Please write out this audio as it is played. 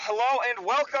Hello and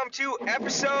welcome to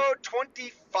episode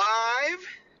 25,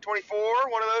 24,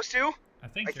 one of those two. I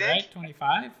think you're right,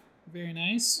 25. Very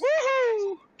nice.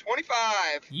 Woohoo!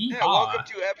 25. Yeah, welcome Yeehaw.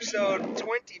 to episode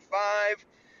 25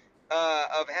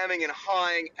 of Hemming and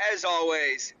Hawing. As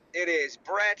always, it is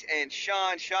Brett and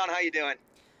Sean. Sean, how you doing?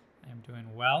 I'm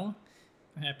doing well.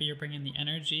 I'm happy you're bringing the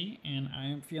energy, and I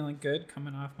am feeling good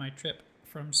coming off my trip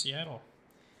from Seattle.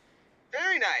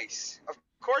 Very nice. Of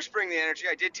course, bring the energy.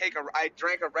 I drank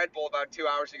a Red Bull about 2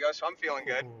 hours ago, so I'm feeling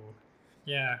good. Ooh.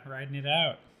 Yeah, riding it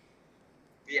out.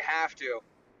 You have to.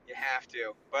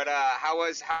 But how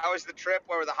was the trip?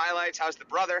 What were the highlights? How's the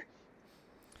brother?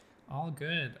 All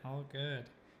good.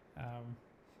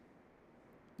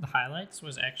 The highlights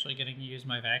was actually getting to use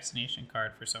my vaccination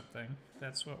card for something.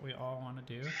 That's what we all want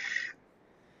to do.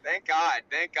 Thank God.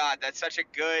 That's such a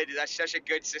good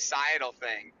societal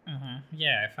thing.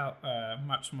 Yeah, I felt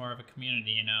much more of a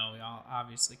community. We all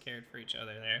obviously cared for each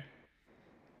other there.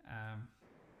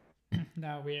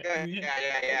 No, we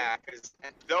Yeah. Because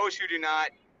those who do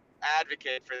not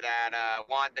advocate for that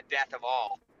want the death of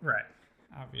all. Right.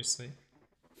 Obviously,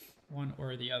 one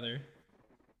or the other.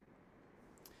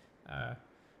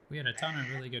 We had a ton of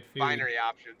really good food. Binary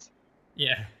options.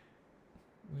 Yeah.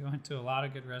 We went to a lot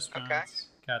of good restaurants. Okay.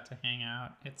 Got to hang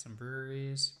out, hit some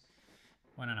breweries,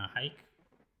 went on a hike.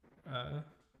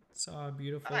 Saw a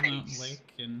beautiful mountain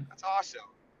lake, and that's awesome.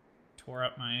 Tore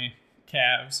up my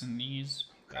calves and knees,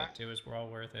 Okay. but it was well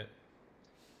worth it.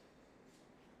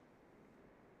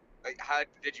 How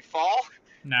did you fall?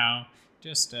 No,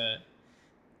 just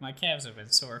my calves have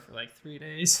been sore for like 3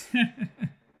 days,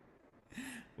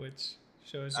 which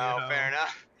shows you fair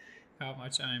enough. how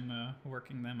much I'm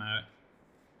working them out.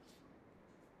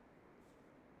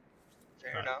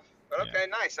 Fair enough. But okay,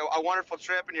 nice. So a wonderful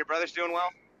trip, and your brother's doing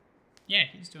well? Yeah,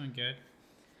 he's doing good.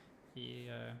 He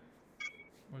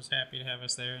was happy to have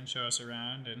us there and show us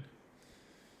around, and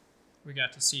we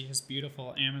got to see his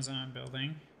beautiful Amazon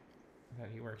building that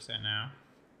he works at now.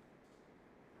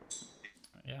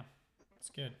 Yeah, it's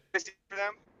good. For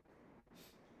them?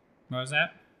 What was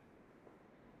that?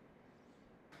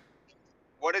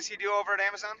 What does he do over at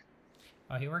Amazon?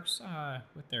 He works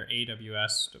with their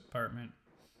AWS department.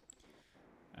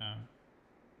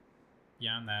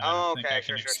 Beyond that, I don't think I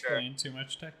can explain too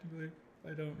much technically.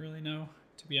 I don't really know,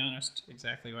 to be honest,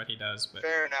 exactly what he does. But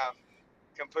fair enough.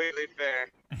 Completely fair.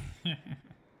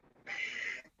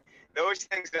 Those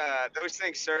things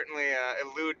certainly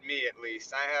elude me, at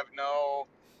least. I have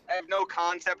no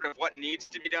concept of what needs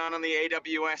to be done on the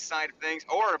AWS side of things,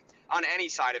 or on any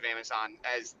side of Amazon,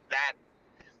 as that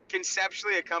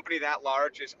conceptually a company that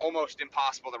large is almost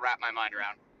impossible to wrap my mind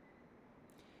around.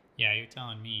 Yeah, you're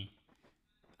telling me.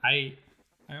 I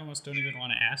almost don't even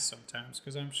want to ask sometimes,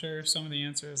 because I'm sure some of the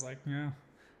answer is like, no.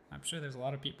 I'm sure there's a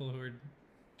lot of people who are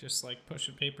just like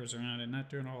pushing papers around and not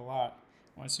doing a whole lot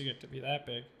once you get to be that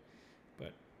big.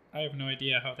 But I have no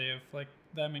idea how they have like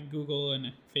them and Google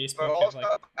and Facebook. But also,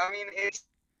 it's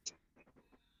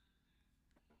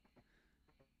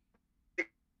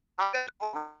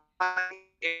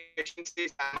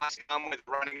efficiencies that must come with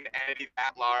running an entity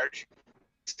that large.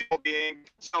 Still being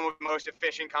some of the most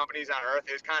efficient companies on earth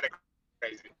is kind of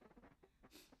crazy.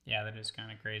 Yeah, that is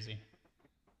kind of crazy.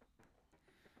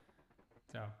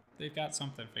 So they've got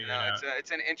something figured out.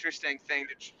 It's an interesting thing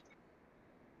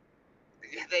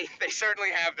they certainly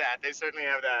have that.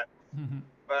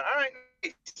 But all right,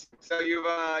 so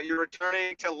you're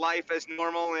returning to life as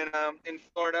normal in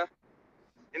Florida,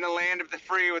 in the land of the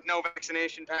free with no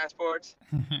vaccination passports.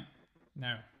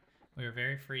 No, we are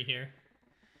very free here.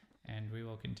 And we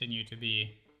will continue to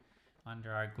be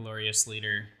under our glorious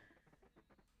leader,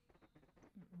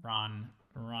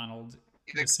 Ronald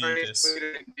DeSantis. The glorious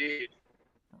leader indeed.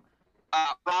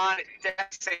 Ron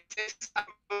DeSantis, I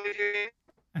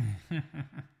believe.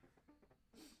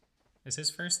 Is his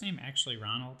first name actually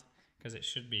Ronald? Because it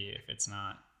should be if it's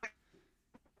not.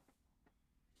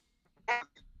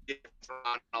 It's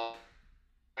Ronald.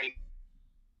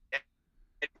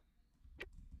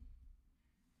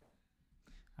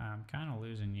 I'm kind of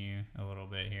losing you a little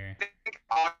bit here.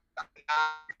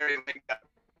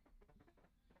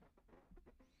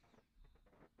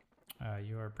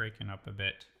 You are breaking up a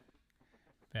bit.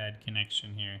 Bad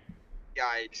connection here.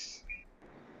 Yikes.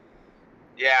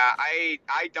 Yeah, I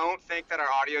don't think that our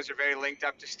audios are very linked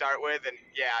up to start with, and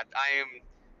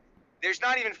there's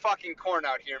not even fucking corn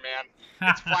out here, man.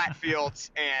 It's flat fields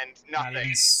and nothing. Not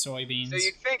even soybeans. So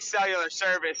you'd think cellular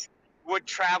service would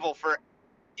travel for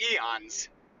eons,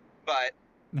 but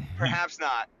perhaps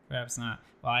not. Perhaps not.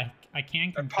 Well, I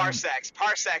can confirm. Parsecs.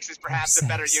 Parsecs is perhaps a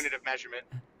better unit of measurement.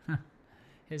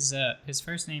 His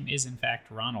first name is in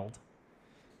fact Ronald.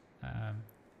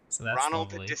 So that's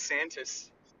Ronald lovely. DeSantis.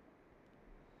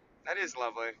 That is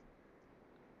lovely.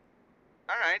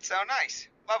 All right, so nice.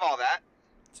 Love all that.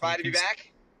 So Glad to be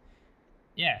back.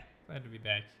 Yeah, glad to be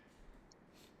back.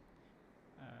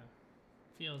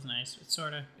 Feels nice.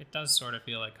 It does sort of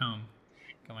feel like home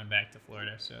going back to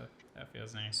Florida, so that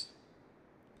feels nice.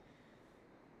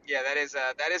 Yeah, that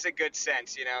is a good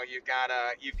sense. You know, you've got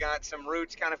some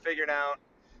roots kind of figured out,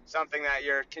 something that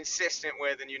you're consistent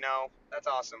with, and that's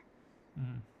awesome.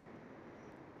 Mm-hmm.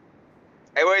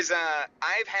 It was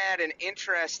I've had an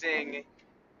interesting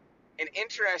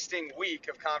week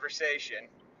of conversation,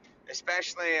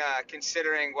 especially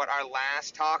considering what our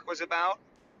last talk was about.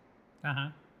 Uh-huh.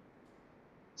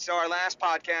 So our last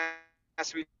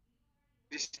podcast, we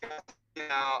discussed,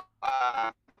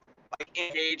 like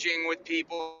engaging with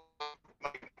people,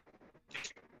 like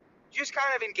just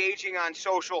kind of engaging on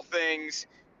social things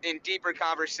in deeper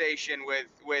conversation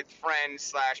with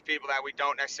friends / people that we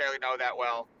don't necessarily know that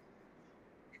well.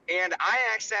 And I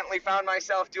accidentally found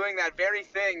myself doing that very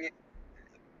thing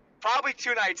probably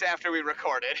 2 nights after we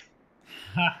recorded.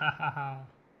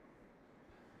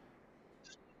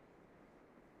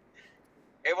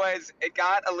 It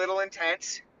got a little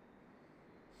intense.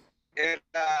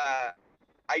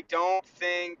 I don't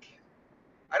think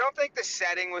the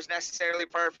setting was necessarily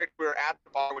perfect. We were at the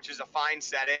bar, which is a fine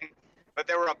setting, but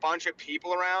there were a bunch of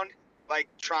people around, like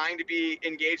trying to be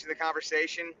engaged in the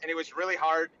conversation, and it was really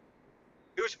hard.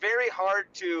 It was very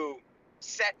hard to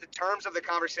set the terms of the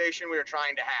conversation we were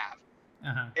trying to have,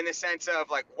 in the sense of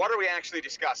like, what are we actually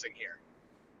discussing here?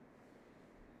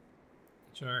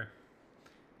 Sure.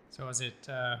 So was it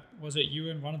you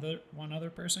and one other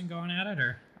person going at it,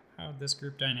 or how did this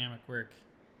group dynamic work?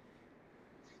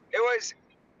 It was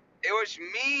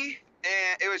me,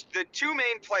 and it was the two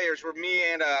main players were me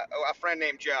and a friend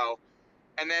named Joe,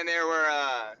 and then there were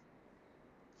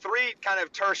 3 kind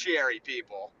of tertiary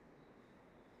people,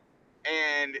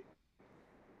 and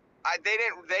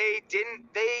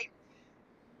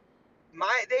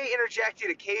they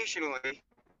interjected occasionally,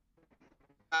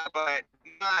 but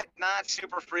not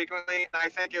super frequently. I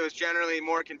think it was generally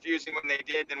more confusing when they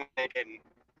did than when they didn't.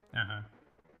 Uh-huh.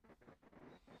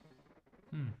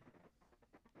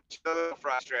 It's a little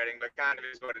frustrating, but kind of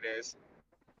is what it is.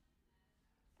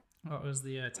 What was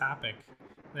the topic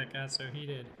that got so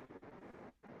heated?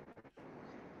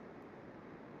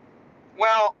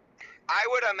 Well, I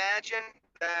would imagine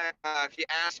that if you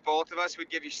asked both of us, we'd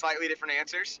give you slightly different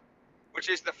answers, which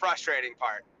is the frustrating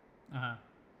part. Uh-huh.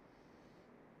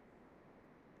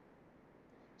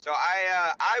 So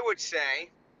I would say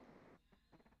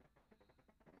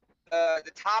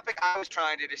the topic I was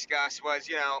trying to discuss was,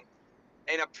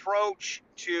 an approach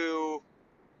to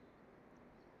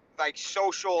like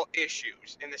social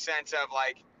issues, in the sense of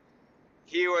like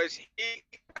I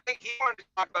think he wanted to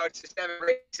talk about systemic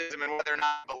racism and whether or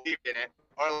not I believed in it,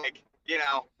 or like,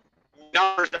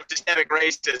 numbers of systemic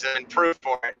racism and proof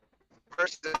for it,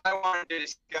 versus I wanted to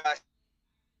discuss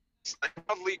like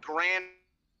probably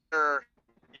grander,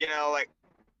 like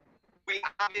we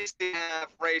obviously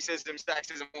have racism,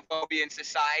 sexism, homophobia in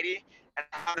society, and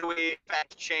how do we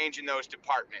affect change in those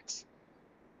departments?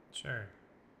 Sure.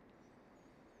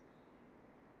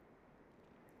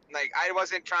 Like, I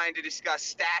wasn't trying to discuss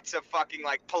stats of fucking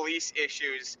like police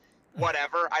issues,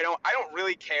 whatever. I don't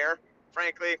really care,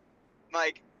 frankly.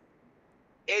 Like,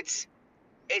 it's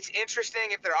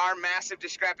interesting if there are massive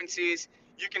discrepancies.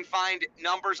 You can find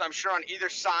numbers, I'm sure, on either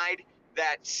side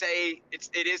that say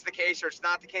it is the case or it's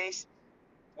not the case.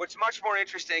 What's much more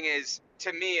interesting is,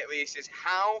 to me at least, is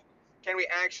how can we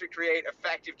actually create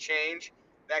effective change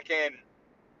that can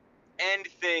end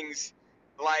things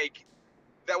like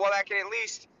that? Well, that can at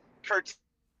least curtail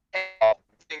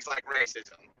things like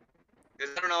racism,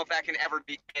 because I don't know if that can ever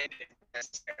be ended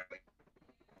necessarily.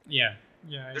 Yeah.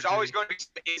 There's always going to be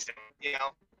some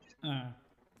ism,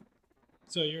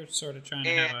 So you're sort of trying to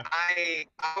and have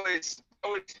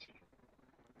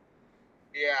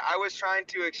I was trying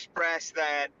to express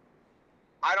that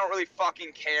I don't really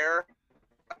fucking care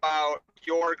about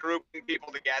your grouping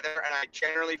people together, and I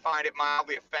generally find it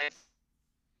mildly offensive.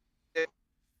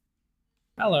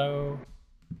 Hello.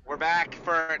 We're back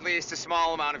for at least a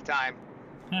small amount of time.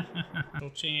 It'll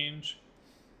change.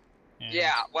 And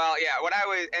yeah, well, yeah,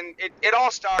 it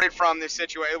all started from this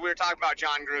situation. We were talking about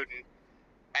Jon Gruden,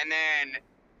 and then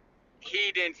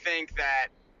he didn't think that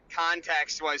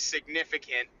context was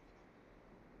significant.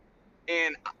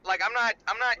 And like, I'm not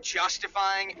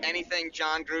justifying anything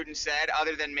Jon Gruden said,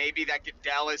 other than maybe that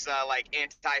Goodell is a like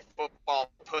anti-football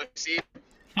pussy.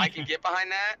 I can get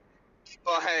behind that,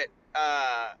 but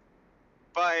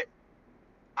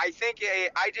I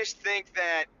just think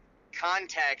that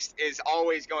context is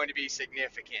always going to be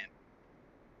significant.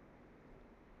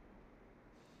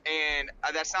 And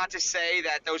that's not to say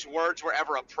that those words were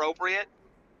ever appropriate,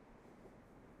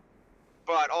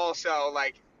 but also,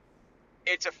 like,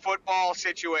 it's a football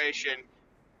situation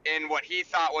in what he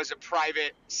thought was a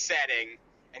private setting,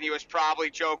 and he was probably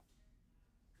joking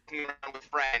around with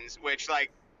friends, which,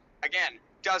 like, again,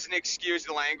 doesn't excuse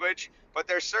the language, but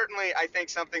there's certainly, I think,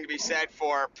 something to be said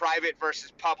for private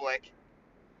versus public.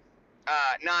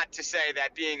 Not to say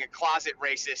that being a closet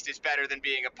racist is better than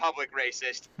being a public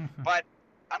racist, but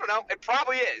I don't know, it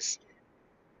probably is.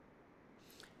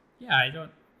 Yeah, I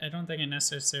don't think it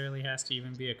necessarily has to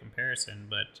even be a comparison,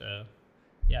 but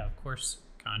yeah, of course,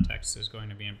 context is going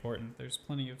to be important. There's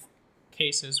plenty of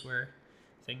cases where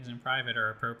things in private are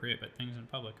appropriate, but things in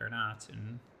public are not,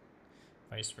 and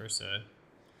vice versa.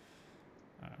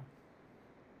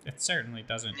 It certainly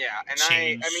doesn't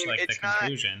change I mean, like it's the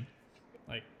conclusion.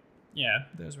 Like, yeah,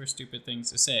 those were stupid things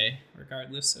to say,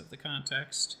 regardless of the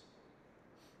context.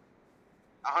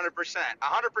 100%.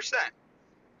 100%.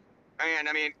 And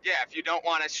I mean, yeah, if you don't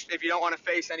want to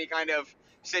face any kind of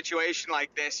situation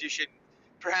like this, you should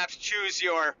perhaps choose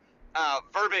your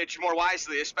verbiage more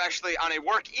wisely, especially on a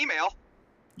work email.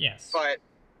 Yes. But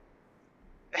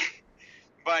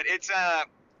it's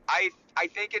I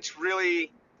think it's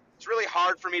really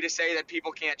hard for me to say that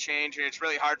people can't change, and it's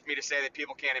really hard for me to say that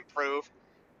people can't improve.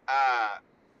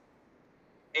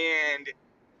 And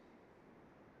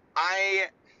I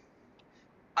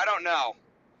don't know.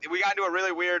 We got into a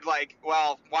really weird, like,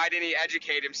 well, why didn't he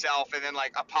educate himself and then,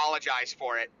 like, apologize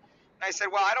for it? And I said,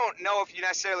 well, I don't know if you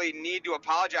necessarily need to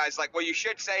apologize. Like, what you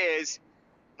should say is,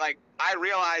 like, I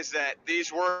realize that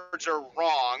these words are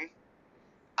wrong.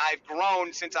 I've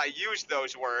grown since I used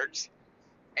those words.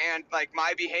 And, like,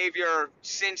 my behavior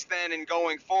since then and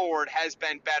going forward has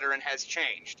been better and has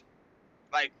changed.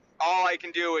 Like, all I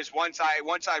can do is once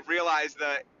I've realized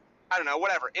the, I don't know,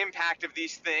 whatever, impact of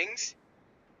these things,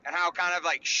 and how kind of,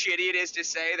 like, shitty it is to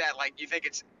say that, like, you think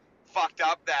it's fucked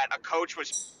up that a coach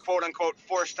was, quote unquote,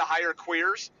 forced to hire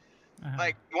queers.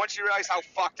 Like, once you realize how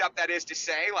fucked up that is to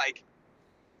say, like,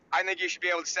 I think you should be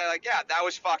able to say, like, yeah, that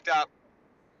was fucked up.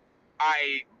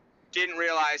 I didn't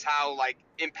realize how, like,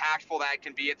 impactful that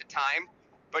can be at the time,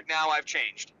 but now I've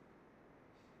changed.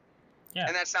 Yeah.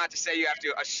 And that's not to say you have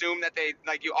to assume that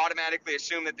you automatically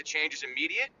assume that the change is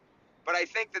immediate, but I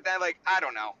think that, like, I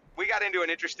don't know. We got into an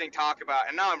interesting talk about,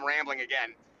 and now I'm rambling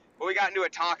again, but we got into a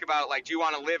talk about, like, do you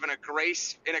want to live in a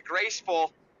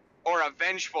graceful or a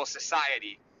vengeful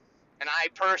society? And I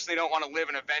personally don't want to live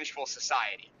in a vengeful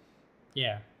society.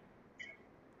 Yeah.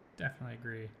 Definitely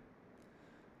agree.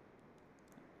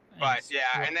 But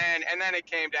yeah, and then it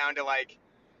came down to, like,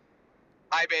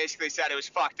 I basically said it was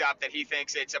fucked up that he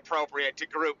thinks it's appropriate to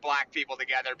group black people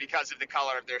together because of the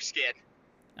color of their skin.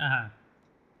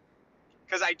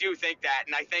 Because I do think that,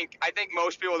 and I think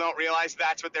most people don't realize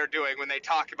that's what they're doing when they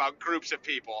talk about groups of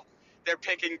people. They're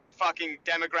picking fucking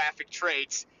demographic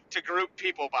traits to group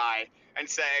people by and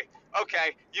say,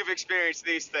 okay, you've experienced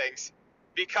these things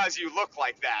because you look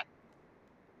like that.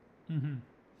 Mm-hmm.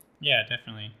 Yeah,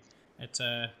 definitely. It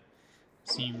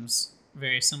seems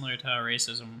very similar to how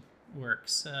racism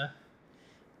works.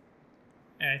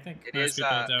 I think most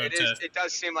people don't. It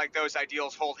does seem like those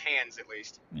ideals hold hands, at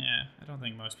least. Yeah, I don't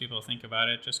think most people think about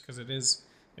it just because it is,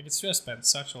 like, it's just been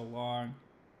such a long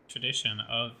tradition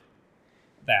of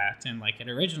that. And, like, it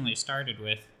originally started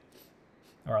with,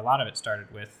 or a lot of it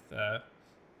started with,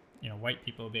 white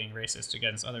people being racist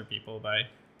against other people by,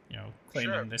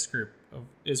 claiming this group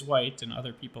is white and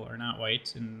other people are not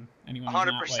white, and anyone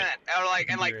 100%. Who's not white.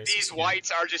 And these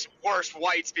whites are just worse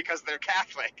whites because they're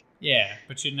Catholic. Yeah,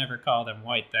 but you'd never call them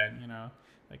white then,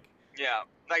 like. Yeah,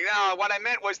 like, no, what I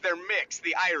meant was they're mixed,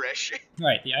 the Irish.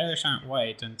 Right, the Irish aren't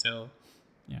white until,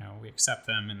 we accept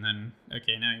them, and then,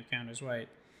 okay, now you count as white.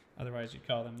 Otherwise, you'd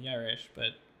call them the Irish.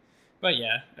 But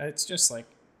yeah, it's just, like,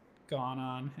 gone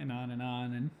on and on and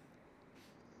on, and,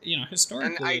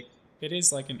 historically, it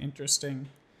is, like, an interesting,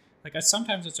 like,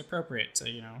 sometimes it's appropriate to,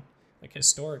 like,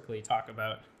 historically talk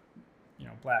about,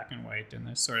 black and white and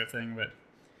this sort of thing, but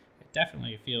it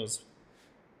definitely feels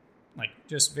like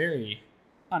just very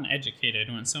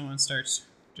uneducated when someone starts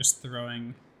just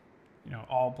throwing,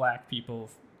 all black people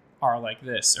are like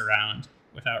this around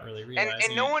without really realizing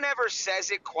and no one ever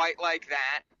says it quite like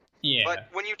that. Yeah. But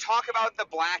when you talk about the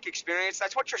black experience,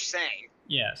 that's what you're saying.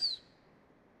 Yes.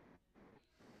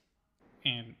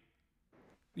 And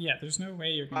yeah, there's no way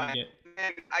you're gonna get.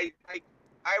 And I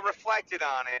reflected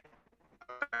on it.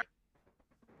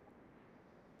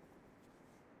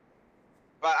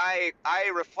 But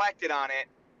I reflected on it,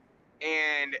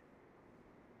 and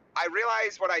I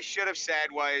realized what I should have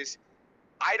said was,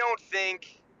 I don't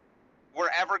think we're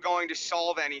ever going to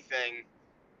solve anything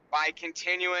by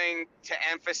continuing to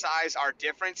emphasize our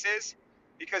differences,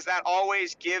 because that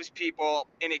always gives people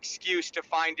an excuse to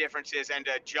find differences and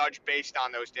to judge based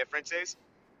on those differences.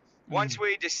 Once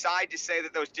we decide to say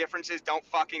that those differences don't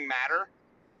fucking matter,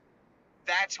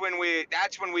 that's when we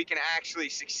can actually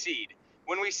succeed.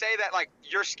 When we say that, like,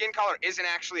 your skin color isn't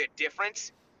actually a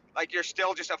difference, like, you're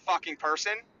still just a fucking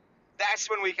person, that's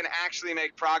when we can actually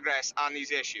make progress on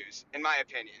these issues, in my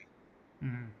opinion.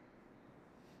 Mm-hmm.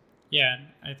 Yeah,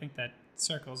 I think that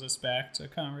circles us back to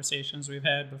conversations we've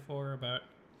had before about,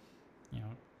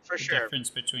 For the sure. difference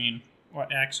between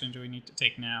what action do we need to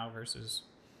take now versus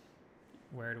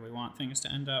where do we want things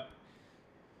to end up.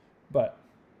 But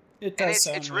it does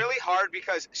And it's really hard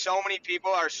because so many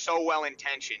people are so well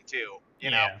intentioned too.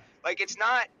 You know, like it's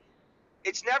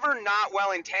never not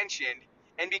well intentioned,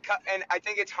 and I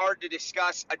think it's hard to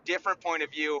discuss a different point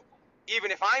of view,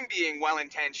 even if I'm being well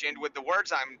intentioned with the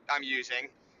words I'm using.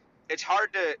 It's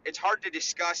hard to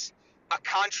discuss a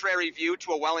contrary view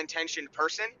to a well intentioned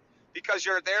person, because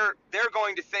they're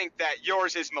going to think that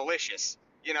yours is malicious,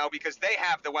 because they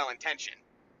have the well intention.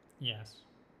 Yes.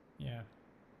 Yeah.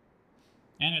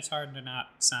 And it's hard to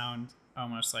not sound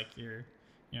almost like you're,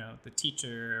 the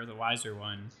teacher or the wiser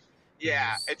one.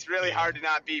 Yeah, it's really hard to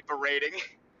not be berating.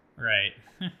 Right.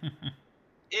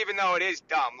 Even though it is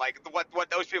dumb, like what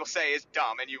those people say is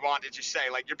dumb, and you want to just say,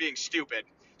 like, you're being stupid.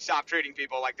 Stop treating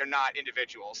people like they're not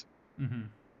individuals. Mm-hmm.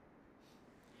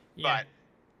 Yeah. But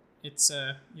it's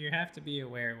you have to be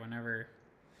aware whenever,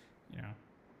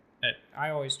 that I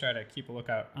always try to keep a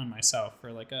lookout on myself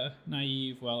for like a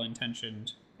naive,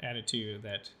 well-intentioned attitude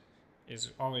that is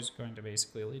always going to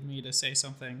basically lead me to say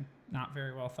something not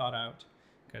very well thought out.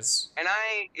 And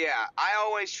I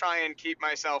always try and keep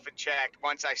myself in check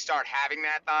once I start having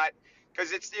that thought,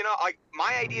 because it's, like,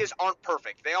 my ideas aren't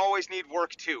perfect. They always need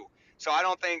work too. So I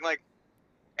don't think, like,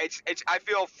 it's I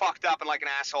feel fucked up and like an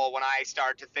asshole when I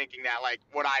start to thinking that, like,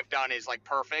 what I've done is, like,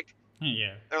 perfect.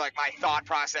 Yeah. They're like, my thought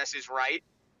process is right.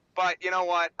 But you know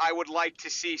what? I would like to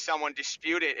see someone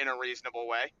dispute it in a reasonable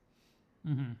way.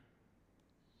 Mm-hmm.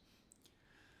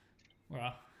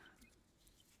 Well,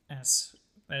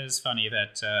 that is funny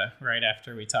that right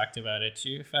after we talked about it,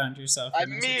 you found yourself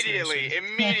in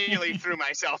immediately threw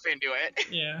myself into it.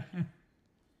 Yeah.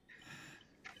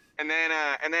 And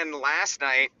then last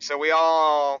night, so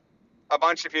a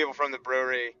bunch of people from the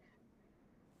brewery,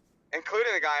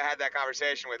 including the guy I had that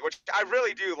conversation with, which I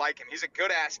really do like him. He's a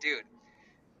good ass dude.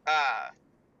 I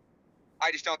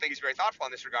just don't think he's very thoughtful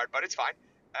in this regard, but it's fine.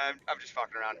 I'm just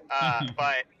fucking around.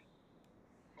 But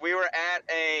we were at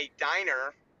a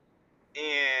diner,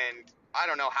 and I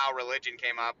don't know how religion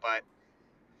came up, but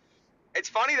it's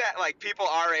funny that, like, people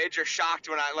our age are shocked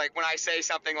when I say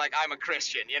something like I'm a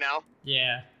Christian,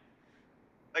 Yeah.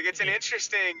 Like, it's an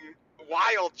interesting,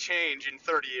 wild change in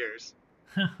 30 years.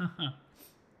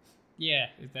 Yeah,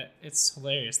 it's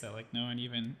hilarious that, like, no one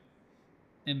even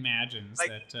imagines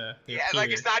that. Like,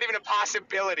 it's not even a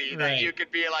possibility that you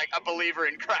could be, like, a believer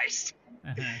in Christ.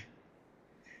 Uh-huh.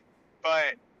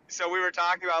 But so we were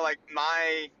talking about, like,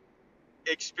 my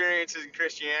experiences in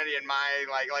Christianity and my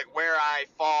like where I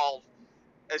fall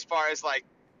as far as, like,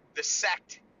 the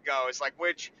sect goes, like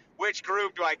which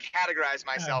group do I categorize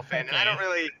myself in? And I don't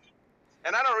really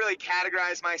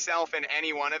categorize myself in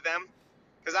any one of them,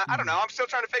 because I don't know, I'm still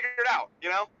trying to figure it out,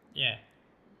 Yeah.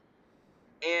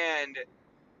 And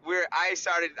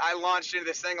I launched into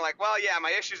this thing like, well, yeah,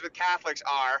 my issues with Catholics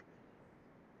are,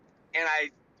 and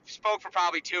I spoke for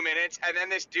probably 2 minutes, and then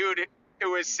this dude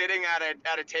who was sitting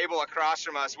at a table across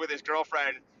from us with his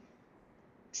girlfriend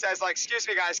says, like, excuse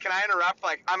me, guys, can I interrupt?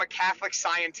 Like, I'm a Catholic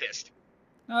scientist.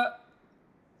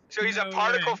 So he's a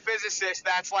particle physicist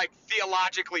that's, like,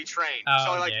 theologically trained. Oh,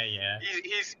 so, like, yeah.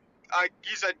 He's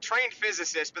a trained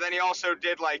physicist, but then he also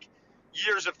did, like,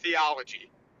 years of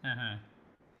theology. Uh-huh.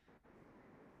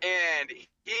 And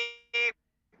it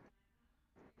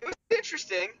was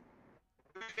interesting.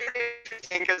 It was very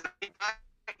interesting because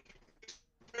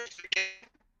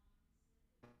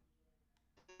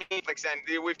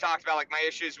and we've talked about, like, my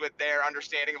issues with their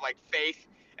understanding of, like, faith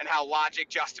and how logic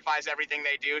justifies everything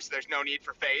they do, so there's no need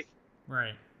for faith.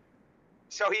 Right.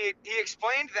 So he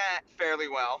explained that fairly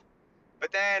well,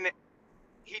 but then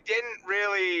he didn't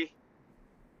really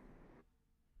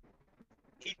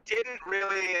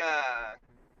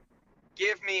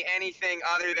give me anything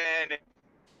other than,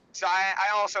 so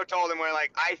I also told him where,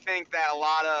 like, I think that a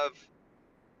lot of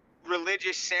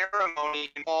religious ceremony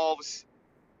involves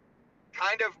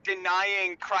kind of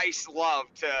denying Christ's love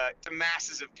to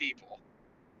masses of people.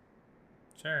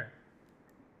 Sure.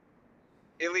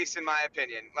 at least in my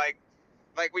opinion. Like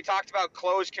we talked about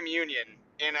closed communion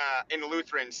in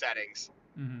Lutheran settings.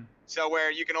 Mm-hmm. So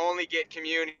where you can only get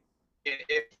communion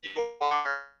if you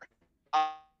are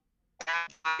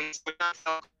baptized with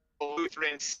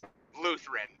Lutheran.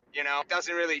 You know, it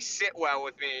doesn't really sit well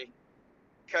with me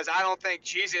because I don't think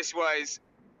Jesus was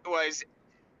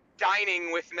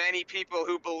dining with many people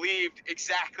who believed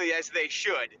exactly as they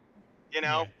should. You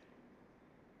know,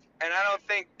 and I don't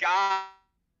think God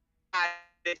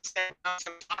sent out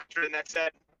some doctrine that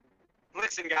said,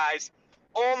 "Listen, guys,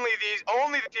 only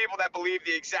the people that believe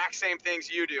the exact same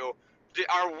things you do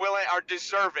are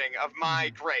deserving of my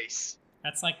grace."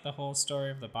 That's like the whole story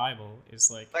of the Bible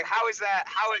is like how is that?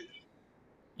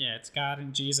 Yeah, it's God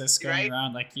and Jesus going right?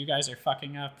 around like, you guys are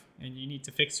fucking up and you need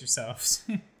to fix yourselves,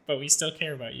 but we still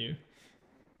care about you.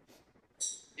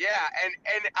 Yeah,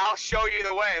 and I'll show you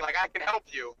the way. Like, I can help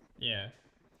you. Yeah.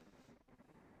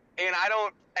 And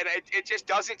it just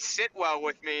doesn't sit well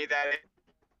with me that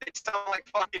it's some like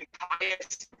fucking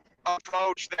pious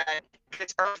approach that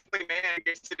this earthly man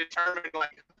gets to determine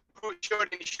like who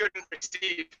should and shouldn't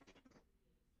receive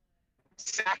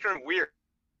sacrament. Weird.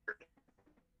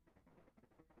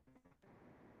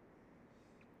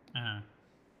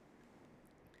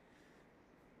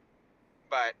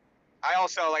 But I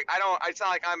also it's not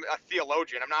like I'm a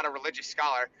theologian. I'm not a religious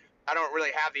scholar. I don't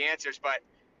really have the answers, but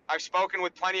I've spoken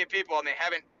with plenty of people and they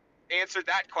haven't answered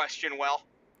that question well.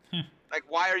 Like,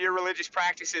 why are your religious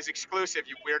practices exclusive,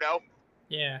 you weirdo?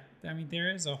 Yeah, I mean, there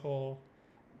is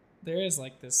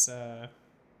like this, the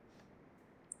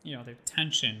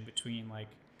tension between, like,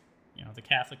 the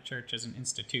Catholic Church as an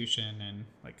institution and,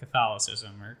 like,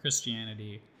 Catholicism or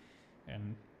Christianity,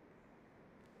 and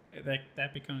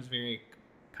that becomes very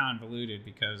convoluted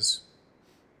because,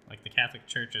 like, the Catholic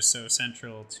Church is so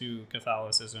central to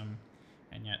Catholicism,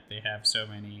 and yet they have so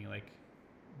many, like,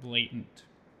 blatant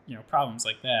problems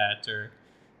like that, or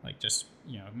like just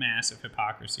massive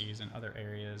hypocrisies in other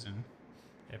areas, and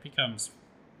it becomes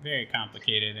very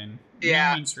complicated, and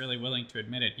no one's really willing to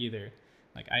admit it either.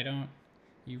 Like,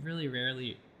 you really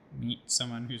rarely meet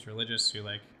someone who's religious who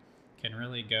like can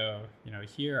really go,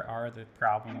 here are the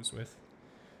problems with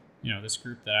this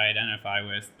group that I identify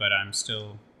with, but I'm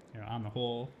still on the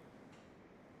whole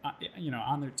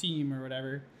on their team or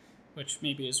whatever. Which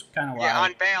maybe is kind of why... Yeah,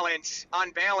 on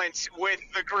balance with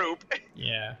the group.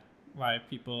 Yeah, why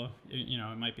people,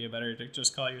 it might be better to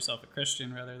just call yourself a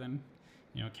Christian rather than,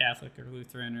 Catholic or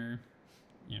Lutheran or,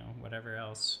 whatever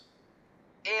else.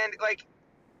 And, like,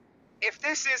 if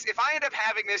I end up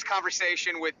having this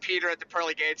conversation with Peter at the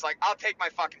pearly gates, like, I'll take my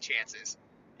fucking chances.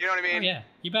 You know what I mean? Oh, yeah.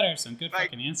 You better have some good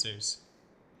fucking answers.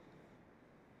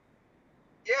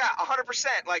 Yeah,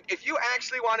 100%. Like, if you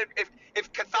actually wanted,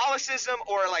 if Catholicism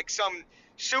or like some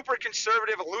super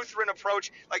conservative Lutheran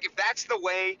approach, like if that's the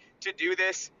way to do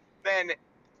this, then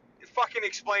fucking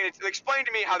explain it. Explain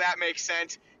to me how that makes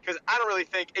sense, because I don't really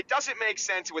think it doesn't make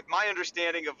sense with my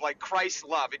understanding of like Christ's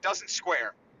love. It doesn't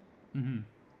square, and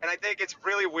I think it's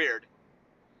really weird.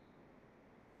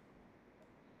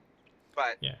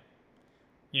 But yeah,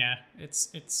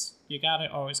 it's you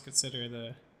gotta always consider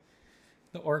the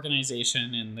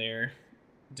organization and their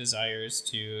desires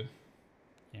to,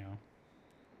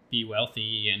 be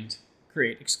wealthy and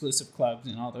create exclusive clubs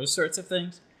and all those sorts of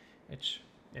things. It's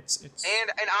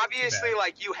and obviously,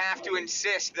 like, you have to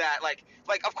insist that, like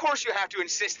of course you have to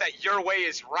insist that your way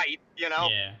is right,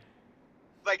 Yeah.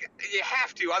 Like, you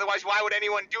have to, otherwise why would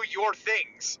anyone do your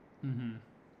things?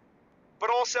 But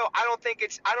also, I don't think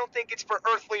it's for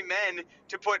earthly men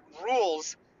to put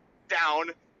rules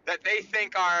down that they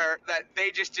think that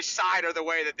they just decide are the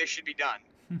way that this should be done.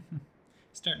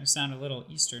 Starting to sound a little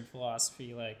Eastern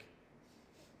philosophy like.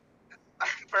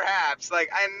 Perhaps, like,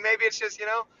 and maybe it's just, it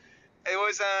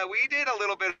was we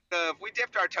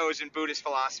dipped our toes in Buddhist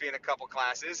philosophy in a couple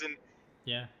classes, and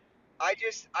yeah, I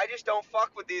just don't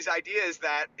fuck with these ideas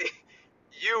that the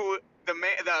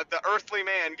earthly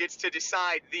man gets to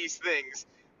decide these things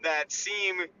that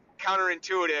seem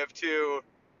counterintuitive to,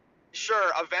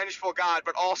 sure, a vengeful God,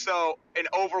 but also an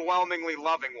overwhelmingly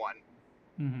loving one.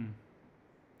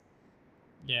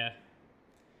 Yeah.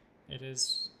 It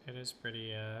is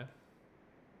pretty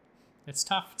it's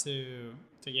tough to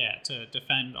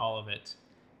defend all of it,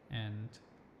 and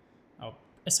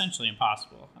essentially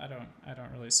impossible. I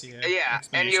don't really see it. Yeah,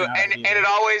 and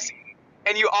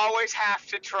you always have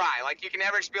to try. Like, you can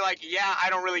never just be like, yeah, I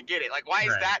don't really get it. Like, why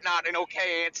is that not an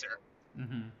okay answer?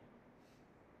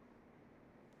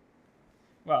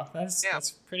 Well, that's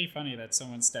pretty funny that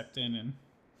someone stepped in and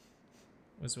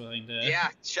was willing to. Yeah,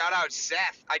 shout out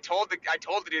Seth. I told the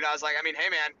dude, I was like, I mean, hey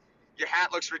man, your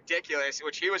hat looks ridiculous,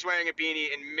 which he was wearing a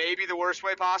beanie in maybe the worst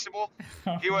way possible.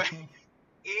 He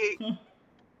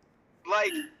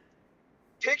like,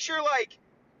 picture like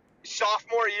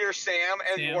sophomore year Sam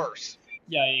and worse.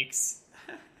 Yikes.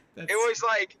 It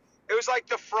was like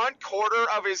the front quarter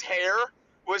of his hair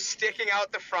was sticking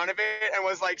out the front of it and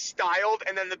was like styled,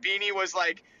 and then the beanie was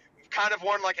like kind of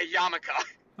worn like a yarmulke.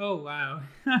 Oh wow.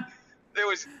 It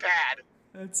was bad.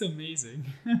 That's amazing.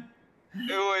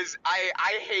 It was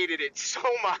I hated it so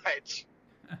much.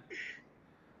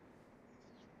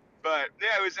 But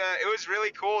yeah, it was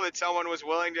really cool that someone was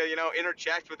willing to,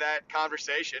 interject with that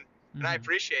conversation, and I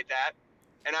appreciate that.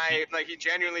 And he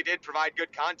genuinely did provide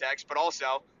good context, but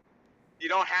also, you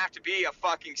don't have to be a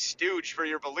fucking stooge for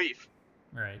your belief.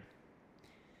 Right.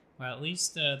 Well, at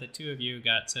least the two of you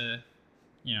got to,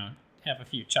 have a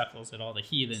few chuckles at all the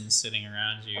heathens sitting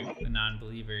around you, the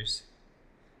non-believers.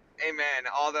 Amen.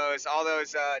 All those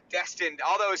destined,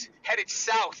 all those headed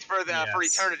south for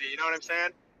eternity. You know what I'm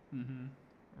saying? Mm-hmm.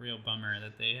 Real bummer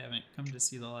that they haven't come to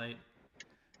see the light.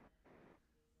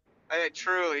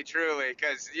 Truly,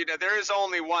 because there is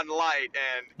only one light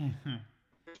and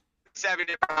 7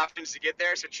 different options to get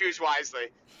there, so choose wisely.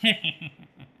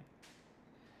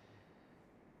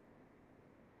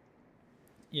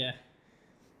 Yeah.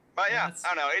 But yeah,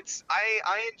 I don't know.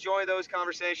 I enjoy those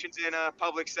conversations in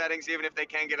public settings, even if they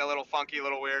can get a little funky, a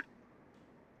little weird.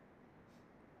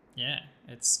 Yeah,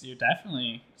 you're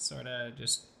definitely sort of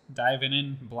just diving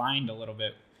in blind a little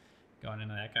bit going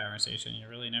into that conversation. You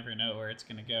really never know where it's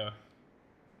going to go.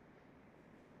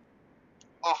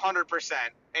 100%.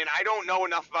 And I don't know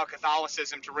enough about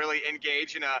Catholicism to really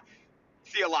engage in a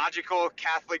theological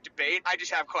Catholic debate. I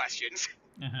just have questions.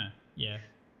 Yeah.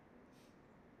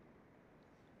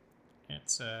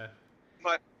 It's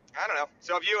But I don't know.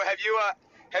 So what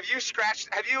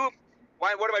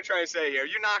am I trying to say here?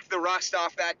 You knocked the rust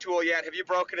off that tool yet? Have you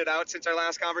broken it out since our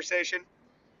last conversation?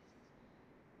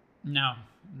 No,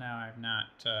 I've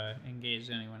not engaged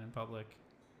anyone in public.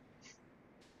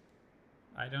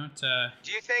 I don't.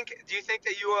 Do you think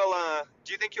that you will?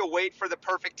 Do you think you'll wait for the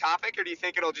perfect topic, or do you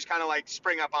think it'll just kind of like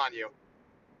spring up on you?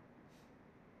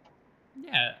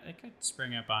 Yeah, it could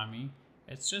spring up on me.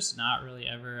 It's just not really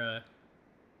ever a.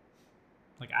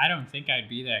 I don't think I'd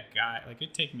be that guy.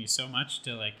 It'd take me so much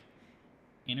to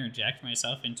interject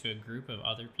myself into a group of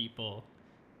other people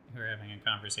who are having a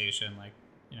conversation.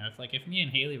 If me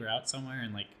and Haley were out somewhere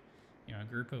and a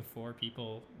group of 4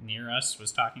 people near us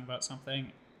was talking about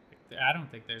something, I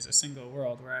don't think there's a single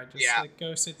world where I just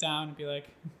go sit down and be like,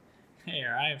 hey,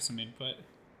 I have some input.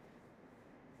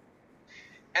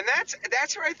 And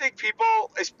that's where I think people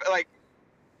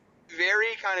very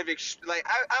kind of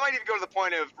I might even go to the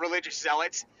point of religious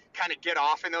zealots kind of get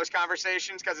off in those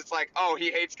conversations, because it's like, oh,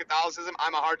 he hates Catholicism,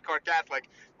 I'm a hardcore Catholic,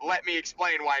 let me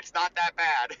explain why it's not that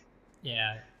bad.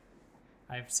 Yeah,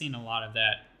 I've seen a lot of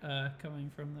that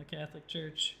coming from the Catholic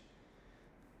Church.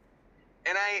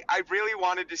 And I really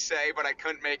wanted to say, but I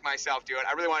couldn't make myself do it.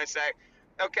 I really want to say,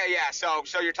 okay, yeah, so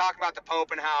you're talking about the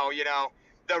Pope and how,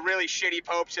 the really shitty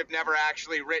popes have never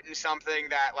actually written something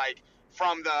that,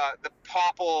 from the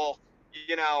papal,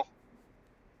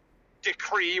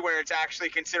 decree where it's actually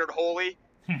considered holy.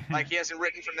 He hasn't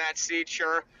written from that seat,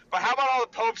 sure. But how about all the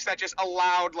popes that just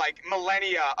allowed,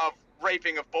 millennia of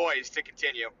raping of boys to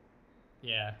continue?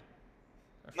 Yeah.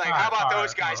 How about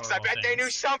those guys? Because I bet they knew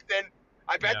something.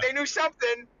 They knew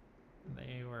something.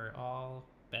 They were all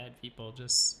bad people,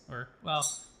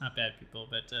 not bad people,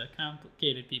 but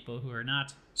complicated people who are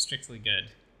not strictly good.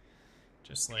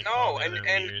 Just like all the other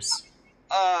leaders.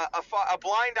 A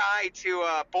blind eye to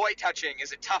boy touching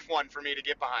is a tough one for me to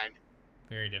get behind.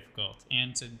 Very difficult.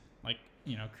 And to,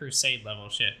 crusade level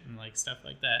shit and, stuff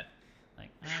like that.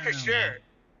 For sure. Man.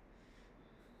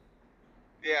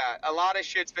 Yeah, a lot of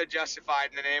shit's been justified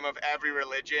in the name of every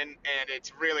religion, and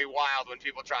it's really wild when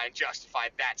people try and justify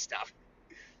that stuff.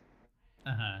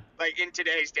 In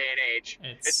today's day and age.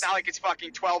 It's not like it's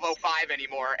fucking 1205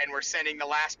 anymore, and we're sending the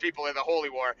last people in the Holy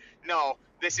War. No,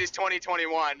 this is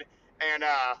 2021, and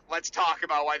let's talk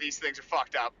about why these things are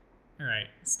fucked up. All right,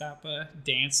 stop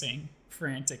dancing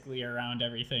frantically around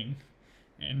everything,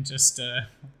 and just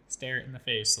stare it in the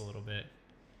face a little bit.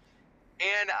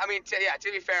 And,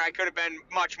 to be fair, I could have been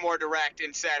much more direct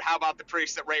and said, how about the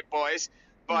priests that rape boys?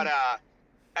 But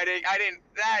I didn't.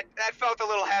 That felt a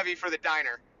little heavy for the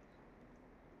diner.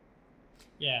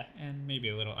 Yeah, and maybe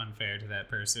a little unfair to that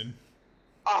person.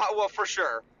 Well, for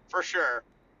sure.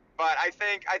 But I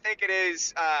think it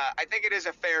is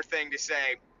a fair thing to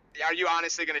say. Are you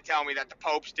honestly going to tell me that the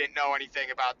popes didn't know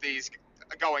anything about these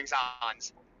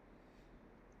goings-ons?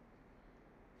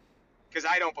 Because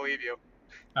I don't believe you.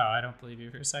 Oh, I don't believe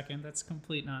you for a second. That's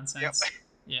complete nonsense. Yep.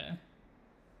 Yeah.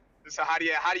 So how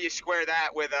do you square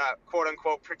that with quote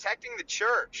unquote protecting the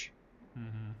church?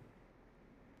 Mm-hmm.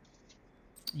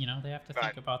 You know, they have to But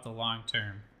think about the long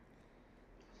term.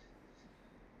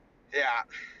 yeah,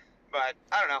 but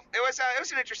I don't know. It was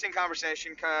an interesting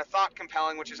conversation, thought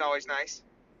compelling, which is always nice.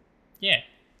 Yeah.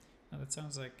 Well, that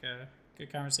sounds like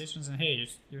good conversations. And hey,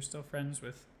 you're still friends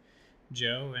with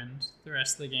Joe and the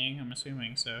rest of the gang, I'm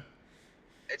assuming. So.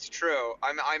 It's true.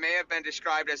 I may have been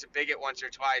described as a bigot once or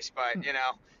twice, but you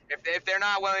know, if they're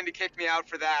not willing to kick me out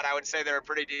for that, I would say they're a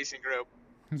pretty decent group.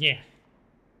 Yeah.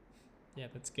 Yeah,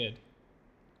 that's good.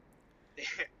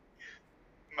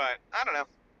 But I don't know.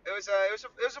 It was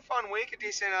a fun week, a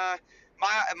decent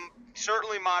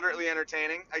certainly moderately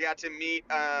entertaining. I got to meet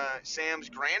Sam's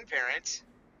grandparents.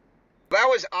 That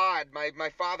was odd. My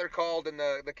father called and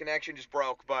the connection just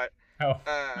broke, but Oh.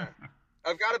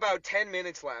 I've got about 10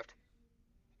 minutes left.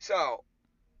 So,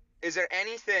 is there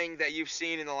anything that you've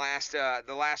seen in the last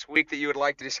week that you would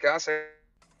like to discuss?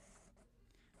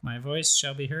 My voice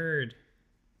shall be heard.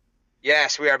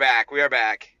 Yes, we are back. We are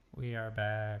back. We are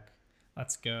back.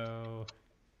 Let's go.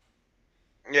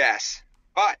 Yes.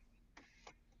 But,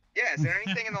 yeah, is there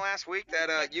anything in the last week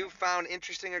that you found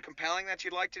interesting or compelling that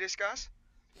you'd like to discuss?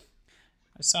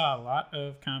 I saw a lot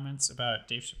of comments about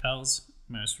Dave Chappelle's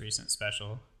most recent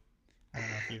special. I don't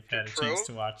know if you've had a chance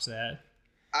to watch that.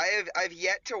 I've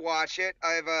yet to watch it.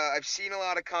 I've seen a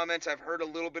lot of comments. I've heard a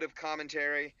little bit of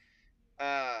commentary.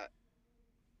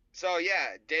 So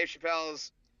yeah, Dave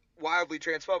Chappelle's wildly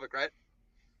transphobic, right?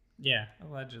 Yeah,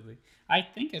 allegedly. I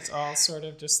think it's all sort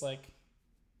of just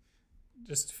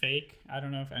fake. I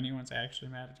don't know if anyone's actually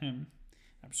mad at him.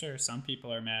 I'm sure some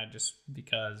people are mad just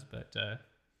because, but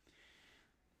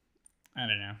I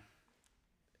don't know.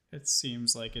 It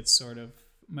seems like it's sort of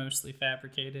mostly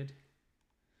fabricated.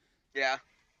 Yeah.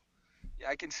 Yeah,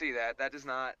 I can see that. That does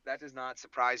not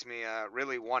surprise me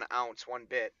really 1 ounce, one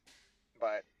bit.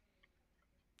 But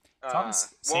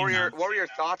what were your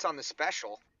thoughts on the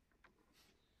special?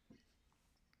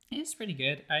 It's pretty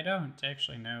good. I don't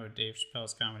actually know Dave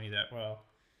Chappelle's comedy that well.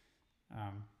 I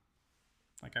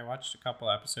watched a couple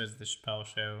episodes of the Chappelle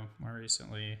Show more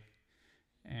recently,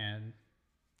 and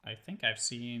I think I've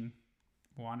seen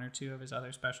one or two of his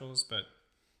other specials, but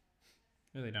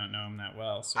really don't know him that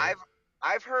well. So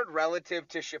I've heard relative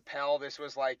to Chappelle, this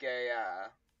was like a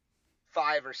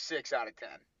 5 or 6 out of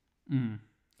 10.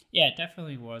 Yeah, it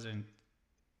definitely wasn't.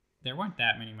 There weren't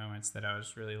that many moments that I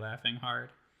was really laughing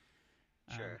hard.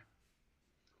 Sure.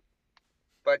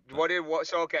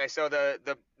 So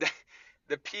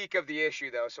the peak of the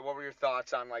issue though. So what were your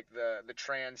thoughts on like the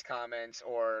trans comments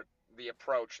or the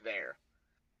approach there?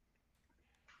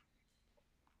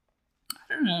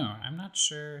 I don't know. I'm not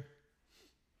sure.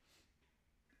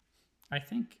 I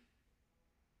think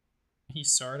he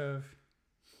sort of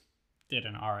did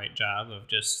an alright job of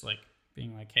just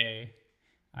being like, hey,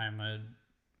 I'm a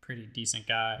pretty decent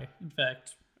guy. In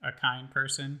fact, a kind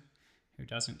person who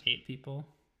doesn't hate people.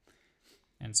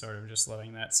 And sort of just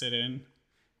letting that sit in,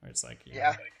 where it's like,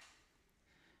 yeah.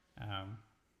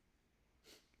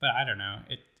 But I don't know.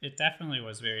 It definitely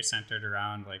was very centered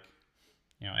around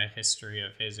a history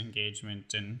of his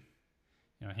engagement and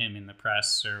him in the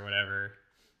press or whatever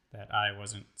that I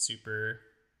wasn't super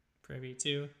privy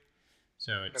to.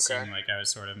 So it seemed like I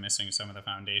was sort of missing some of the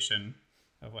foundation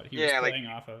of what he was playing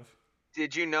off of.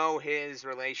 Did you know his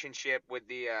relationship with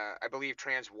the I believe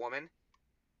trans woman?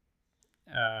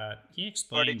 He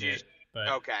explained it, but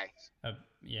okay.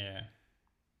 Yeah.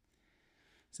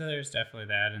 So there's definitely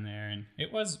that in there, and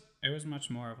it was much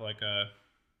more of a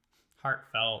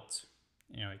heartfelt,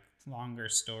 longer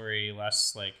story,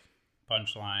 less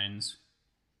punchlines.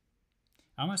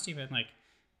 Almost even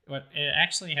what it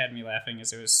actually had me laughing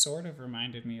is it was sort of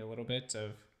reminded me a little bit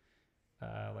of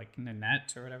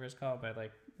Nanette or whatever it's called, by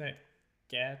that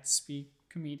Gatsby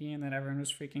comedian that everyone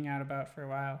was freaking out about for a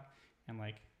while, and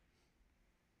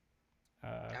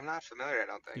I'm not familiar, I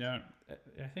don't think.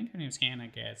 I think her name's Hannah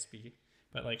Gadsby,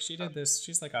 but she did this.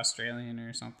 She's Australian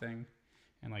or something,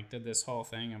 and did this whole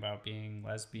thing about being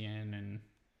lesbian, and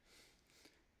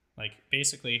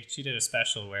basically she did a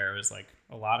special where it was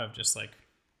a lot of just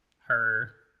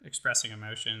her expressing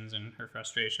emotions and her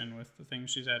frustration with the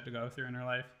things she's had to go through in her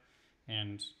life,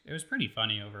 and it was pretty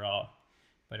funny overall.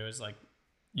 But it was a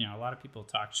lot of people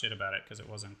talked shit about it because it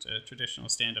wasn't a traditional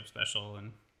stand-up special,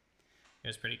 and it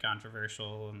was pretty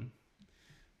controversial and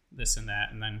this and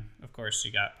that. And then, of course,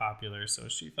 she got popular, so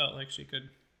she felt like she could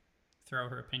throw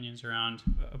her opinions around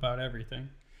about everything,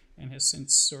 and has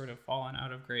since sort of fallen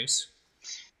out of grace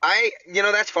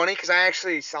That's funny because I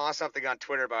actually saw something on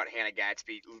Twitter about Hannah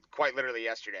Gadsby quite literally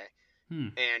yesterday,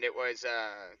 and it was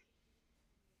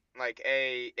like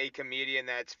a comedian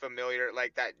that's familiar,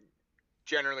 like that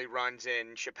generally runs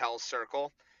in Chappelle's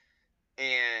circle,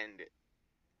 and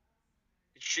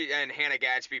Hannah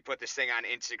Gadsby put this thing on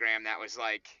Instagram that was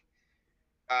like,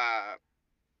 uh,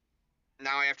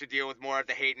 now I have to deal with more of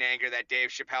the hate and anger that Dave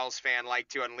Chappelle's fan like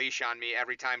to unleash on me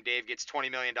every time Dave gets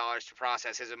 $20 million to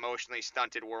process his emotionally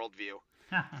stunted worldview.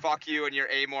 Fuck you and your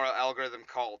amoral algorithm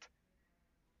cult.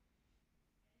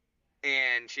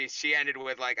 And she ended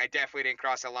with like, I definitely didn't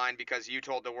cross a line because you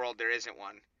told the world there isn't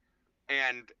one.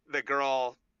 And the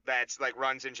girl that's like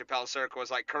runs in Chappelle's circle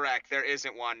was like, correct, there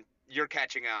isn't one. You're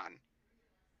catching on.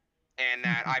 And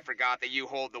that I forgot that you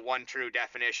hold the one true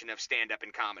definition of stand-up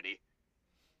and comedy.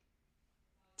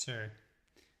 Sure.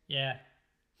 Yeah.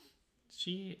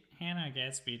 Hannah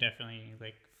Gadsby definitely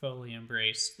like fully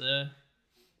embraced the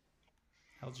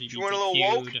She went a little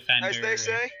woke, LGBTQ defender. as they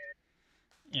say.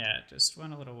 Yeah, just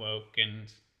went a little woke and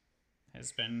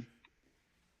has been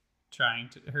trying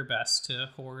her best to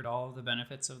hoard all of the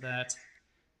benefits of that.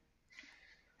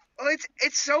 Well,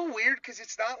 it's so weird because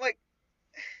it's not like,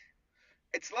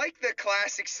 it's like the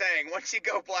classic saying, once you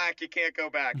go black, you can't go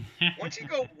back. Once you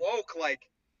go woke, like,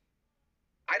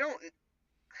 I don't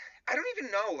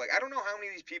even know. Like, I don't know how many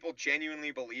of these people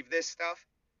genuinely believe this stuff.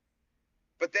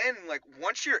 But then, like,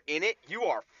 once you're in it, you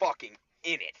are fucking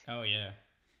in it. Oh, yeah.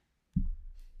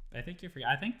 I think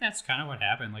I think that's kind of what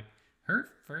happened. Like, her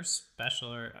first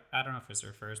special, or I don't know if it was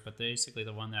her first, but basically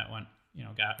the one that went,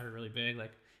 got her really big,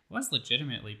 like, was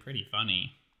legitimately pretty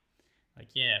funny. Like,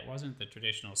 yeah, it wasn't the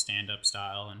traditional stand-up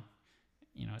style, and,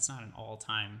 it's not an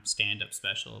all-time stand-up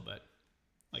special, but,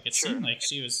 like, it seemed like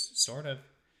she was sort of,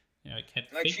 had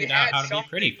like figured out how to be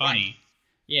pretty funny.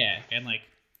 Yeah, and, like,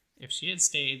 if she had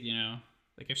stayed,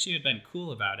 like, if she had been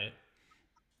cool about it,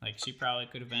 like, she probably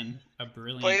could have been a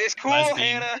brilliant play this cool,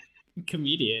 lesbian Hannah.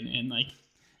 comedian, and, like,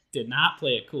 did not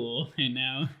play it cool, and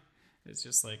now it's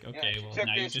just like, okay, well,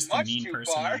 now you're just a mean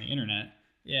person on the internet.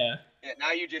 Yeah. Yeah,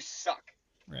 now you just suck.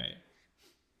 Right.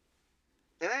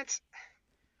 And that's,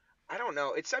 I don't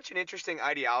know, it's such an interesting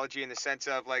ideology in the sense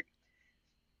of, like,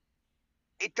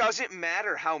 it doesn't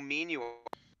matter how mean you are.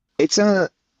 It's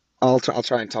I'll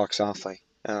try and talk softly.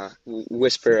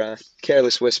 Whisper,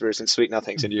 careless whispers and sweet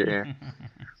nothings into your ear.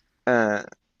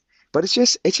 But it's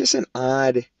just an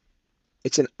odd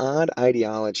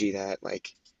ideology that, like,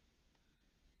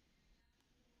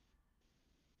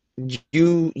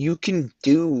 you can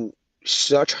do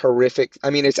such horrific. I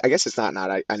mean, I guess it's not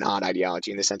an odd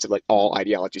ideology in the sense of, like, all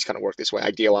ideologies kind of work this way.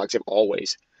 Ideologues have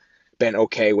always been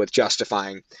okay with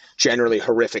justifying generally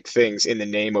horrific things in the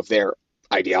name of their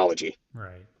ideology.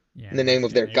 Right. Yeah. In the name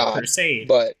of their God. Crusade.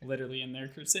 But literally in their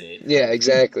crusade. Yeah,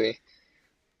 exactly.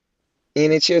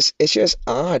 And it's just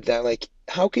odd that, like,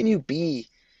 how can you be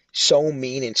so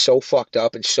mean and so fucked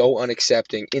up and so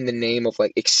unaccepting in the name of,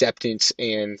 like, acceptance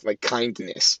and, like,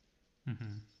 kindness?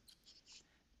 Mm-hmm.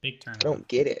 Big turn. I don't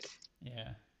get it. Yeah.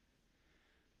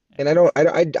 And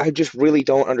I just really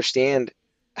don't understand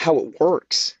how it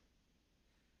works.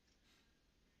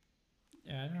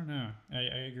 Yeah, I don't know.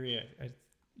 I agree.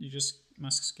 You just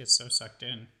must get so sucked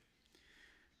in.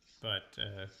 But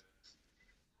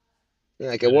yeah,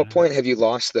 like, at what point have you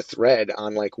lost the thread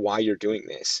on, like, why you're doing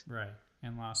this? Right,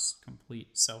 and lost complete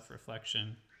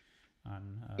self-reflection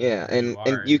on yeah, and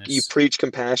you preach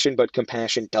compassion, but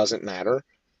compassion doesn't matter.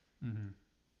 Mm-hmm.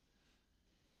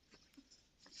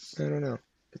 I don't know.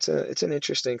 It's an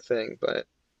interesting thing, but,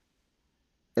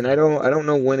 and I don't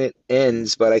know when it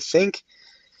ends, but I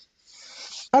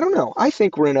don't know. I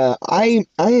think I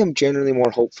am generally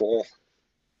more hopeful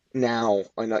now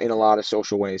in a lot of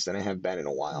social ways than I have been in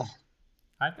a while.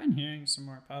 I've been hearing some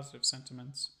more positive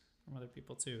sentiments from other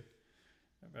people too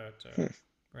about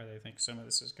where they think some of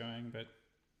this is going, but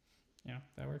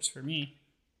that works for me.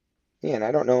 Yeah, and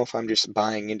I don't know if I'm just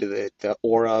buying into the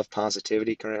aura of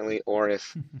positivity currently, or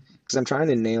if, because I'm trying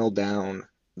to nail down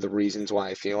the reasons why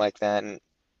I feel like that, and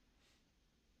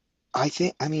I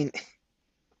mean,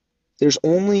 there's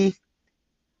only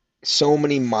so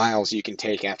many miles you can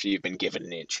take after you've been given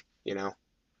an inch,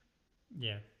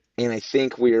 Yeah. And I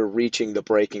think we're reaching the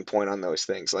breaking point on those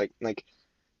things. I think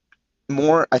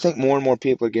more and more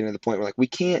people are getting to the point where, like, we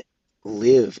can't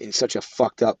live in such a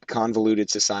fucked up,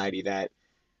 convoluted society that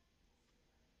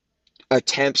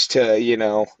attempts to,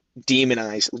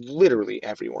 demonize literally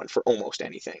everyone for almost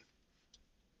anything.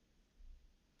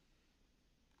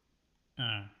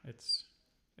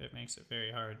 It makes it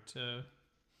very hard to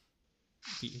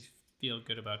feel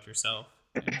good about yourself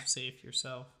and safe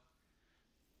yourself.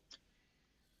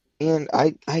 And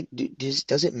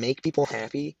does it make people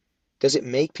happy? Does it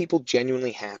make people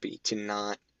genuinely happy to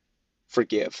not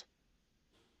forgive?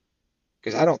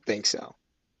 Because I don't think so.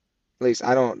 At least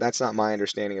I don't, that's not my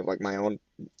understanding of like my own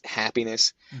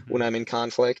happiness when Mm-hmm. I'm in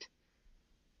conflict.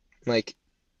 Like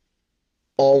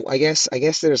I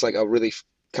guess there's like a really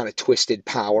kind of twisted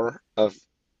power of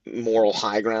moral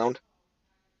high ground,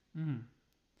 Mm-hmm.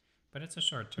 But it's a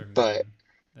short-term but thing.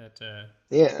 That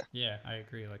yeah. yeah, I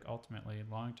agree. Like ultimately,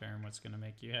 long-term, what's gonna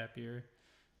make you happier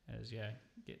is yeah,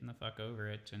 getting the fuck over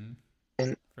it and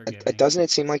And forgiving. doesn't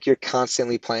it seem like you're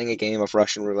constantly playing a game of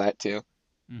Russian roulette too?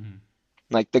 Mm-hmm.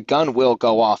 Like the gun will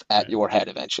go off at Right. your head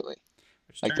eventually.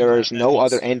 Which Like turns there is out no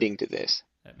other ending to this.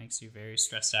 that makes you very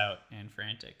stressed out and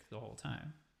frantic the whole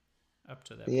time up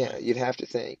to that Yeah, point. you'd have to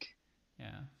think.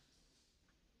 Yeah.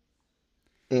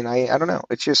 And I don't know.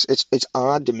 It's just it's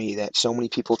odd to me that so many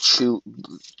people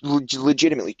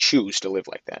legitimately choose to live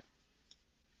like that.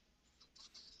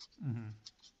 Mm-hmm.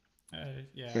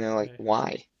 Yeah. You know, like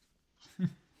why?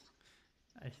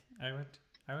 I, I would,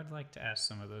 I would like to ask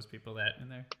some of those people that in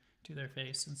their to their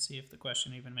face and see if the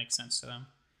question even makes sense to them.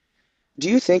 Do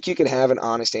you think you could have an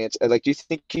honest answer? Like, do you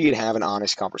think you could have an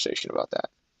honest conversation about that?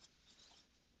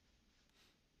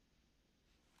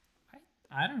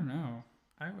 I don't know.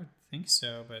 I would think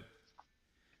so, but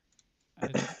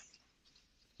I,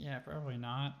 yeah, probably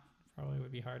not. Probably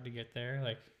would be hard to get there.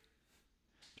 Like,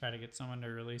 try to get someone to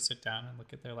really sit down and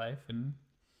look at their life and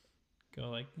go,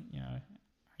 like, are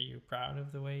you proud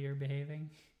of the way you're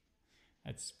behaving?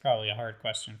 That's probably a hard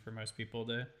question for most people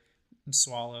to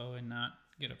swallow and not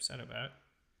get upset about.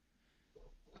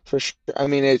 For sure. I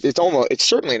mean, it's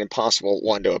certainly an impossible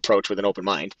one to approach with an open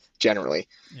mind, generally,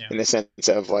 Yeah. in the sense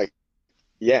of like,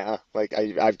 yeah, like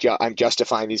I'm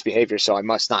justifying these behaviors, so I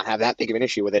must not have that big of an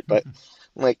issue with it. But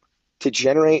like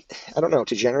I don't know,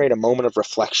 to generate a moment of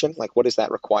reflection, like what does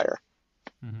that require?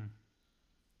 Mm-hmm.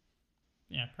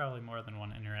 Yeah, probably more than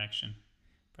one interaction.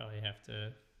 Probably have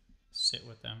to sit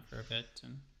with them for a bit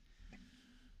and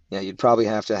Yeah, you'd probably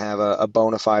have to have a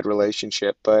bona fide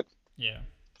relationship, but yeah.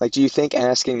 like, do you think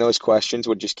asking those questions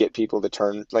would just get people to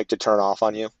turn off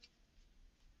on you?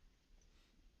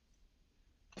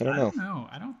 I don't I know. don't know.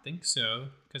 I don't think so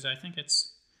because I think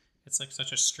it's like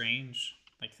such a strange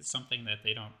like it's something that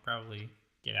they don't probably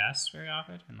get asked very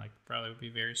often and like probably would be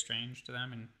very strange to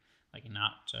them and like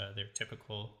not their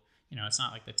typical it's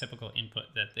not like the typical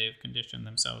input that they've conditioned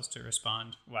themselves to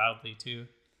respond wildly to.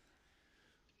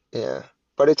 Yeah,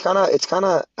 but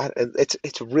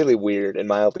it's really weird and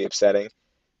mildly upsetting.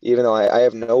 Even though I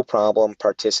have no problem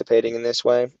participating in this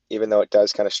way, even though it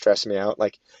does kind of stress me out.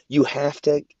 Like you have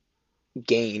to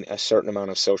gain a certain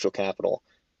amount of social capital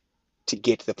to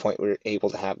get to the point where you're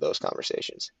able to have those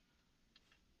conversations.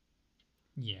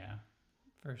 Yeah,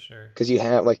 for sure. Because you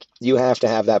have to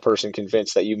have that person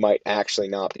convinced that you might actually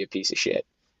not be a piece of shit,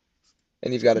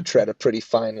 and you've got to tread a pretty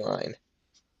fine line.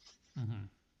 Mm-hmm.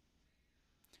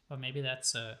 Well, maybe that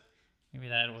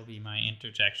will be my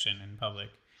interjection in public.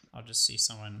 I'll just see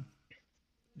someone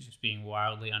just being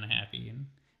wildly unhappy and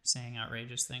saying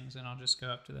outrageous things, and I'll just go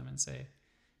up to them and say,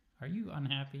 "Are you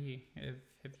unhappy? Have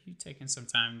you taken some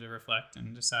time to reflect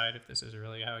and decide if this is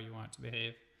really how you want to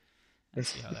behave?" And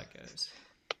see how that goes.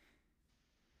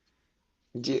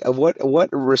 What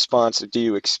response do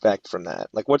you expect from that?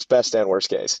 Like, what's best and worst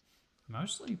case?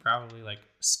 Mostly probably like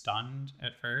stunned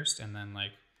at first, and then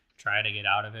like try to get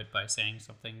out of it by saying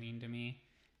something mean to me,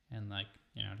 and like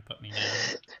to put me down.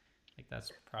 Like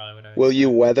that's probably what I expect.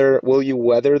 Will you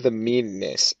weather the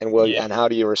meanness, Yeah, and how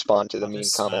do you respond to the I'll mean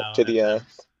just comment smile to at the them.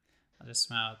 I'll just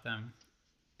smile at them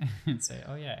and say,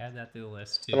 "Oh yeah, add that to the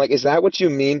list and too." like, is that what you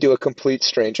mean to a complete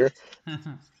stranger?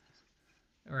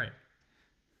 Right.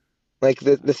 Like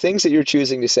the things that you're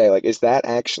choosing to say, like, is that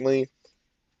actually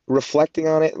reflecting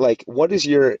on it? Like, what is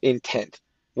your intent?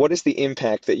 What is the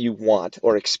impact that you want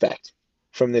or expect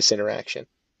from this interaction?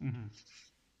 Mm-hmm.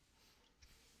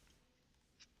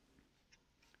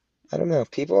 I don't know.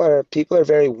 People are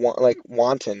very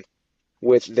wanton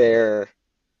with their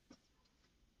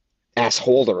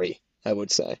assholery, I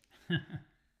would say.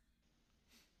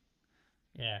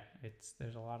 Yeah,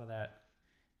 there's a lot of that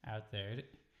out there.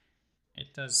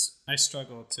 It does. I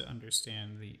struggle to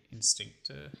understand the instinct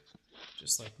to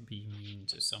just like be mean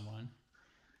to someone,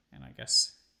 and I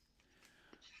guess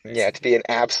Yeah, to be an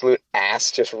absolute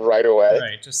ass just right away.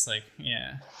 right, just like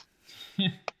yeah.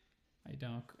 I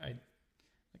don't. I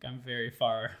like. I'm very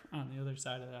far on the other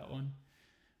side of that one,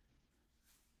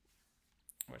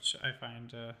 which I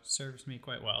find serves me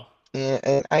quite well. Yeah,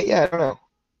 and I don't know.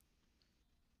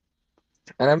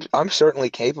 And I'm certainly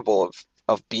capable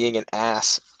of being an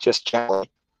ass just generally.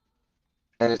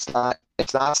 and it's not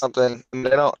something. I mean, they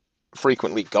don't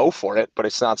frequently go for it, but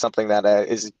it's not something that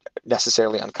is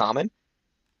necessarily uncommon.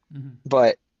 Mm-hmm.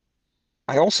 But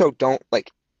I also don't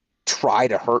like try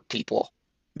to hurt people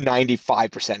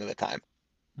 95% of the time.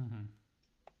 Mm-hmm.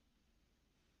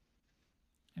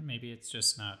 And maybe it's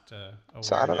just not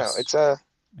So I don't know. awareness. It's a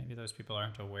Maybe those people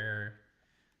aren't aware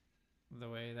of the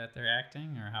way that they're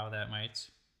acting or how that might,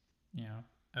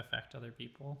 affect other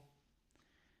people.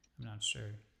 I'm not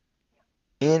sure.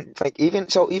 and like even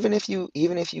if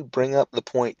you bring up the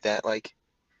point that like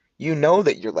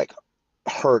that you're like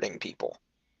hurting people.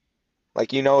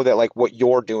 Like that like what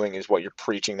you're doing is what you're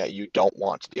preaching that you don't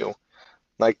want to do.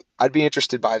 Like I'd be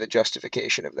interested by the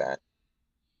justification of that.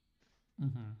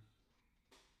 Mm-hmm.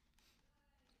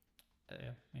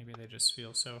 Yeah, maybe they just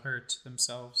feel so hurt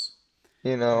themselves.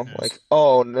 Who knows? Like,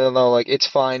 oh no, like it's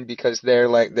fine because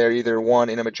they're either one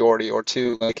in a majority or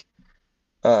two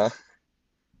uh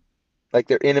like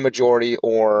they're in a majority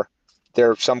or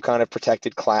they're some kind of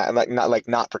protected class, like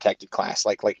not protected class.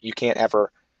 Like you can't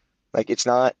ever like it's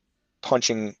not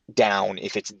punching down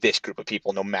if it's this group of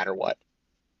people no matter what.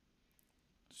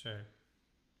 Sure.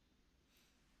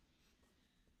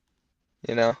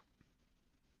 You know?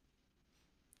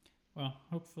 Well,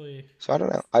 hopefully, So I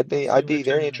don't know. I'd be hopefully I'd we're be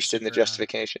very turning this interested in ship the around.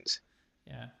 justifications.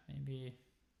 Yeah,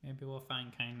 maybe we'll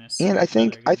find kindness And in I each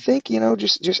other think I again. think,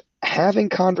 just having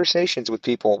conversations with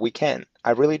people, we can.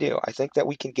 I really do. I think that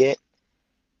we can get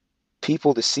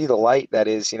people to see the light that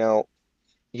is, you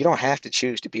don't have to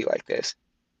choose to be like this.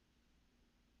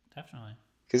 Definitely.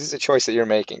 Because it's a choice that you're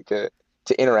making to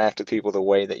interact with people the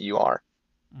way that you are.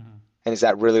 Mm-hmm. And is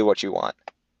that really what you want?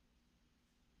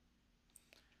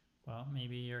 Well,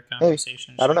 maybe your Maybe.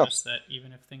 conversation I don't showed know. us that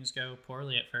even if things go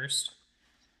poorly at first,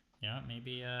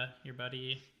 maybe your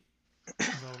buddy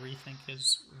will rethink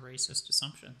his racist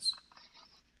assumptions.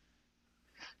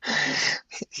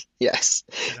 Yes.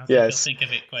 I don't think he'll Yes. think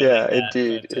of it quite Yeah, like that,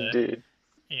 indeed, but indeed.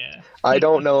 yeah. I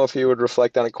don't know if he would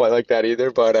reflect on it quite like that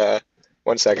either, but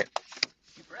one second.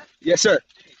 Yes, sir.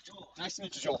 Nice to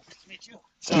meet you, Joel. Nice to meet you.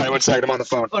 Sorry, one second. I'm on the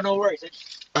phone. Oh, no worries.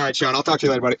 All right, Sean. I'll talk to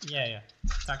you later, buddy. Yeah.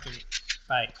 Talk to you.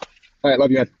 Bye. All right,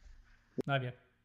 love you, man. Love you.